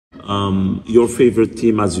Your favorite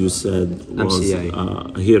team, as you said, was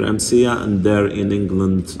here MCA, and there in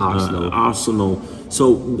England, Arsenal.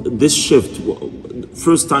 So this shift,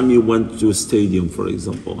 first time you went to a stadium, for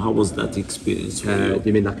example, how was that experience for you? Do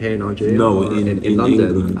you mean like here in Algeria? No, in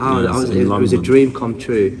London. England. It was a dream come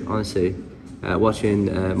true, honestly. Watching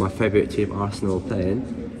my favorite team, Arsenal, playing.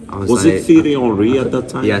 Was it Thierry Henry at that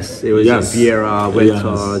time? Yes, it was Vieira,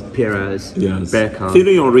 Wiltord, Pires, Bergkamp.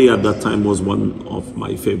 Thierry Henry at that time was one of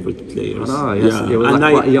my favorite players. Oh, yes, he was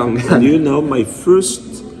quite young. And you know, my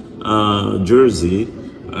first jersey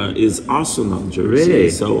is Arsenal jersey. Really?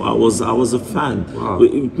 So I was a fan. Wow.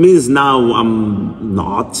 It means now I'm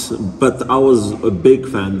not, but I was a big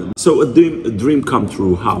fan. So a dream come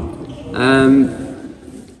true. How?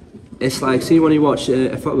 It's like, see, when you watch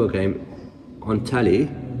a football game on telly,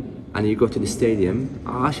 and you go to the stadium,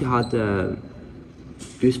 I actually had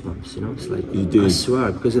goosebumps, you know. It's like, I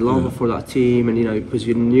swear, because the love for that team, and you know, because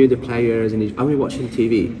you knew the players, and you're only watching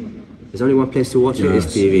TV. There's only one place to watch it, is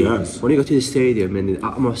TV. When you go to the stadium and the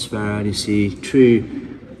atmosphere, and you see true,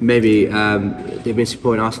 maybe they've been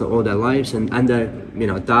supporting Arsenal all their lives, and their, you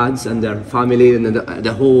know, dads and their family, and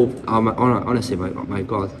the whole, honestly, my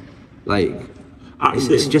God, like,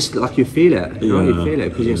 it's just like you feel it, you know, you feel it,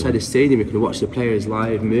 because you're inside the stadium, you can watch the players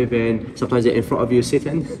live, moving, sometimes they're in front of you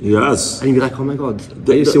sitting. Yes. And you'd be like, oh my God,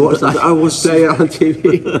 I used to watch that player on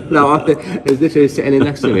TV. No, it's literally sitting in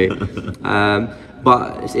next to me.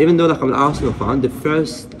 But even though like I'm an Arsenal fan, the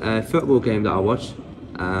first football game that I watched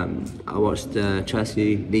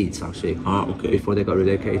Chelsea Leeds actually. Before they got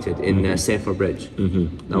relocated in Stamford Bridge.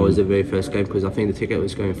 That was the very first game, because I think the ticket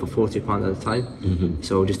was going for £40 at the time.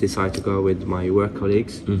 So I just decided to go with my work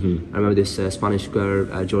colleagues. I remember this Spanish girl,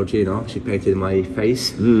 Georgina, she painted my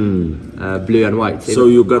face blue and white. So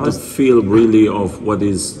you got a feel really of what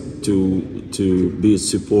is to be a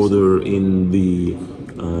supporter in the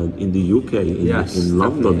UK, in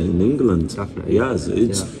London, in England. Definitely. Yes,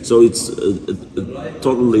 so it's a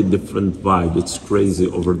totally different vibe. It's crazy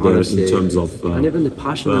over there, honestly, in terms of and even the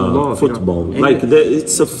passion and love, football. You know? Like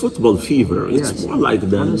it's a football fever. It's more like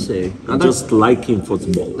that. Honestly, and just liking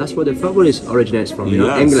football. That's where the football originates from. You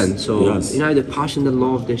know, England. So you know, the passion, the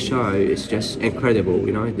love they show is just incredible.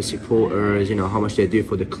 You know, the supporters. You know how much they do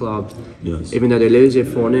for the club. Yes. Even though they lose it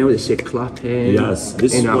 4-0, they sit clapping. Yes.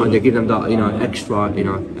 You know, and they give them that, you know, extra, you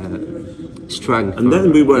know, strength. And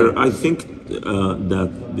then we were, I think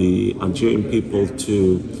that the Algerian people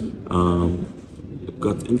too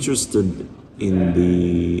got interested in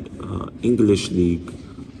the English league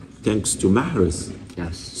thanks to Mahrez.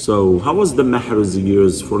 Yes. So how was the Mahrez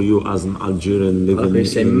years for you as an Algerian living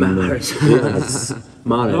in Mahrez? Yes.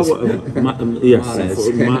 Mahrez. Yes.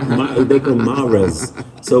 They call Mahrez.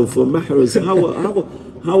 So for Mahrez,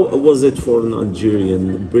 how was it for an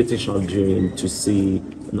Algerian, British Algerian, to see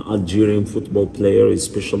an Algerian football player,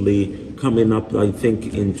 especially coming up, I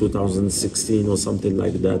think, in 2016 or something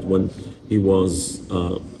like that, when he was,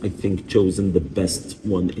 I think, chosen the best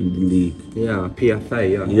one in the league. Yeah, PFA,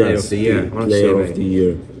 Player of the Year. Player of the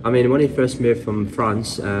Year. I mean, when he first moved from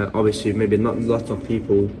France, obviously maybe not a lot of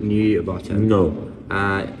people knew about him. No.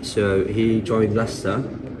 So he joined Leicester,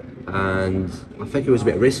 and I think it was a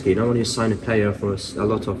bit risky, you know, when you sign a player for a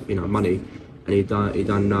lot of, you know, money, and you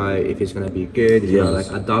don't know if he's going to be good, if he's going to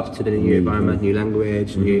like adapt to the new environment, new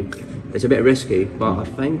language, it's a bit risky, but I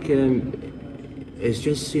think it's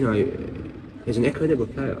just, you know, he's an incredible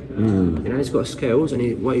player. You know, he's got skills,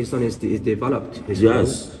 and what he's done is he's developed his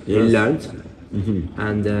skills. He learned,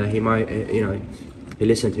 and he might, you know, he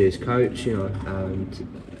listened to his coach, you know, and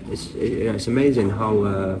it's amazing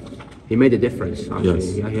how he made a difference.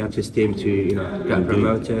 Actually, he helped his team to, you know, get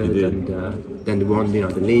promoted, and then they won, you know,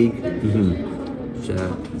 the league. It's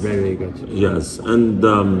very, very good. Yes, and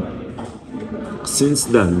since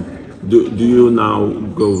then, do you now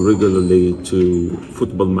go regularly to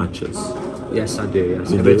football matches? Yes, I do.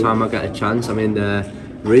 Yes, every time I get a chance. I mean,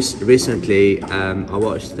 recently I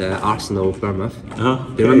watched Arsenal Bournemouth.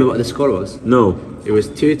 Do you remember what the score was? No. It was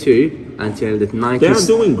 2-2 until the 90th. They are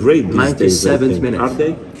doing great these days, 97th minute. Are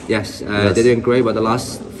they? Yes, they're doing great. But the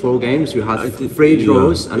last 4 games we had 3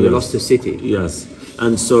 draws and we lost to City. Yes,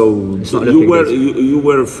 and so you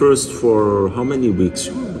were first for how many weeks?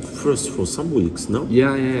 First for some weeks, no?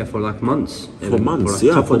 Yeah, for like months. For months,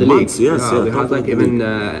 for the months, league. Yes, we had like even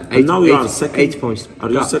 8 points. Are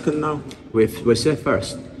you second now? We're still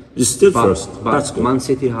first. You're still first. But That's good. Man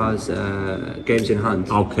City has games in hand.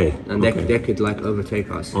 Okay. And they could like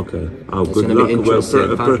overtake us. Okay. It's Good luck.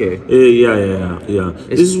 Thank you. Yeah.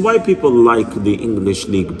 This is why people like the English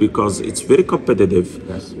league, because it's very competitive,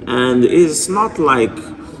 yes, and it's not like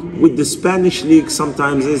with the Spanish league,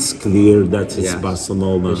 sometimes it's clear that it's Yeah.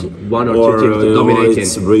 Barcelona, There's one or two teams or dominating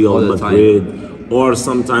it's Real all the time. Madrid, or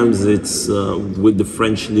sometimes it's with the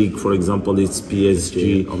French league, for example, it's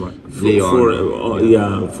PSG.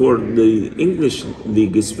 Lyon. For the English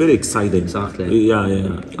league, it's very exciting. Exactly.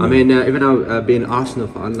 Yeah. I mean, even though being an Arsenal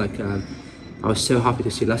fan, like I was so happy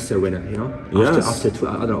to see Leicester win it. You know, after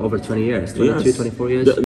I don't know, over 20 years, 22, 24 years.